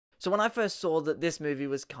So when I first saw that this movie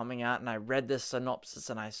was coming out and I read the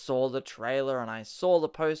synopsis and I saw the trailer and I saw the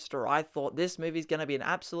poster, I thought this movie's going to be an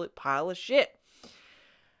absolute pile of shit.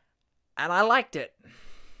 And I liked it.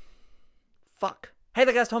 Fuck. Hey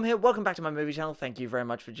there guys, Tom here. Welcome back to my movie channel. Thank you very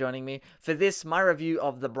much for joining me for this, my review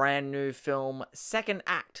of the brand new film, Second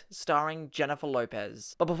Act, starring Jennifer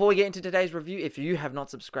Lopez. But before we get into today's review, if you have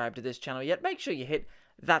not subscribed to this channel yet, make sure you hit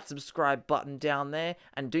that subscribe button down there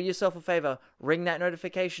and do yourself a favor, ring that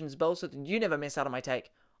notifications bell so that you never miss out on my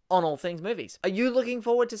take on all things movies. Are you looking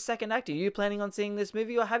forward to Second Act? Are you planning on seeing this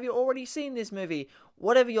movie, or have you already seen this movie?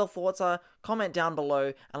 Whatever your thoughts are, comment down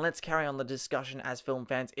below and let's carry on the discussion as film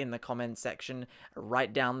fans in the comment section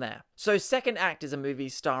right down there. So Second Act is a movie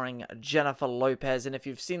starring Jennifer Lopez, and if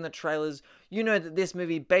you've seen the trailers, you know that this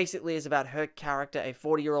movie basically is about her character, a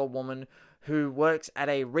 40-year-old woman who works at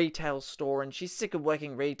a retail store, and she's sick of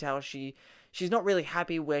working retail. She's not really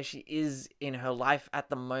happy where she is in her life at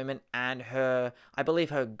the moment, and I believe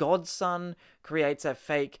her godson creates a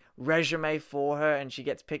fake resume for her, and she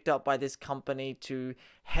gets picked up by this company to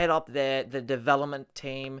head up the development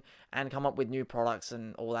team and come up with new products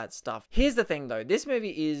and all that stuff. Here's the thing though, this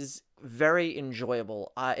movie is very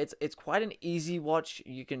enjoyable. It's quite an easy watch.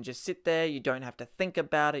 You can just sit there, you don't have to think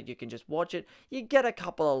about it, you can just watch it. You get a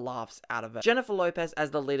couple of laughs out of it. Jennifer Lopez as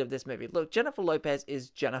the lead of this movie. Look, Jennifer Lopez is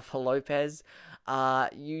Jennifer Lopez.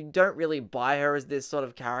 You don't really buy her as this sort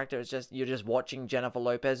of character. It's just, you're just watching Jennifer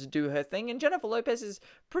Lopez do her thing, and Jennifer Lopez is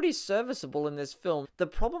pretty serviceable in this film. The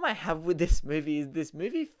problem I have with this movie is this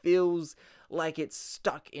movie feels like it's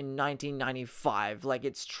stuck in 1995. Like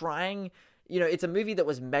it's trying... You know, it's a movie that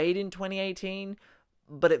was made in 2018,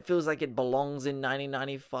 but it feels like it belongs in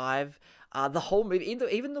 1995. The whole movie,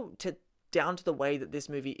 down to the way that this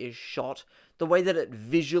movie is shot, the way that it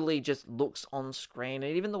visually just looks on screen,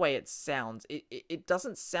 and even the way it sounds, it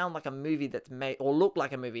doesn't sound like a movie that's made, or look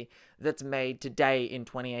like a movie that's made today in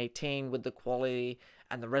 2018 with the quality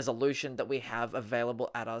and the resolution that we have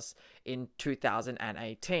available at us in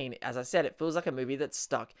 2018. As I said, it feels like a movie that's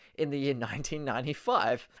stuck in the year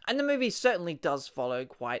 1995. And the movie certainly does follow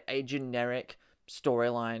quite a generic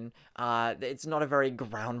storyline. It's not a very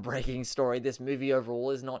groundbreaking story. This movie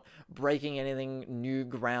overall is not breaking anything new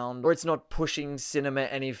ground, or it's not pushing cinema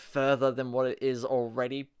any further than what it is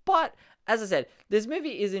already. But as I said, this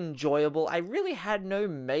movie is enjoyable. I really had no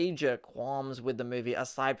major qualms with the movie,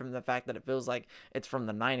 aside from the fact that it feels like it's from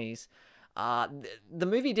the 90s. The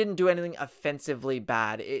movie didn't do anything offensively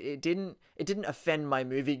bad. It didn't offend my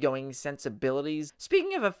movie-going sensibilities.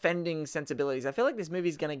 Speaking of offending sensibilities, I feel like this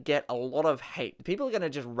movie's gonna get a lot of hate. People are gonna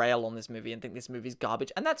just rail on this movie and think this movie's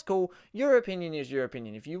garbage, and that's cool. Your opinion is your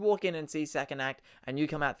opinion. If you walk in and see Second Act and you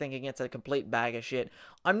come out thinking it's a complete bag of shit,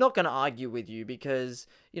 I'm not gonna argue with you, because,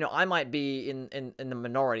 you know, I might be in the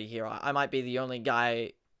minority here. I might be the only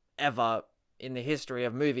guy ever in the history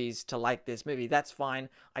of movies to like this movie. That's fine.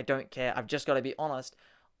 I don't care. I've just got to be honest.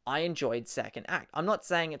 I enjoyed Second Act. I'm not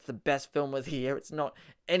saying it's the best film of the year. It's not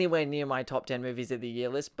anywhere near my top 10 movies of the year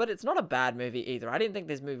list, but it's not a bad movie either. I didn't think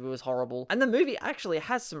this movie was horrible. And the movie actually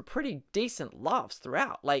has some pretty decent laughs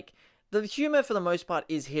throughout. Like, the humor for the most part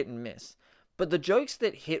is hit and miss. But the jokes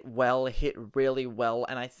that hit really well.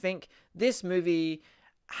 And I think this movie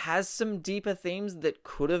has some deeper themes that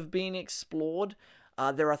could have been explored.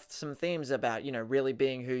 There are some themes about, you know, really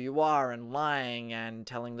being who you are and lying and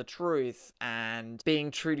telling the truth and being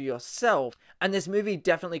true to yourself. And this movie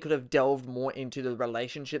definitely could have delved more into the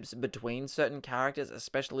relationships between certain characters,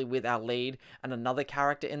 especially with our lead and another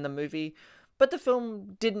character in the movie. But the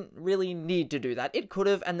film didn't really need to do that. It could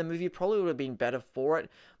have, and the movie probably would have been better for it.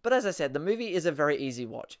 But as I said, the movie is a very easy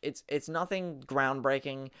watch. It's nothing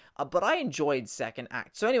groundbreaking, but I enjoyed Second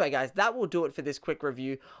Act. So anyway, guys, that will do it for this quick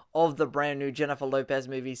review of the brand new Jennifer Lopez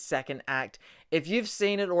movie, Second Act. If you've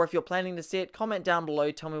seen it, or if you're planning to see it, comment down below.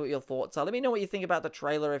 Tell me what your thoughts are. Let me know what you think about the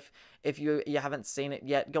trailer. If you haven't seen it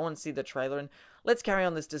yet, go and see the trailer, and let's carry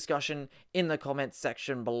on this discussion in the comments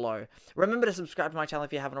section below. Remember to subscribe to my channel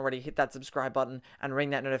if you haven't already. Hit that subscribe button and ring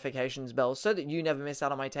that notifications bell so that you never miss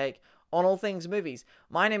out on my take on all things movies.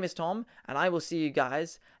 My name is Tom, and I will see you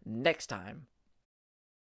guys next time.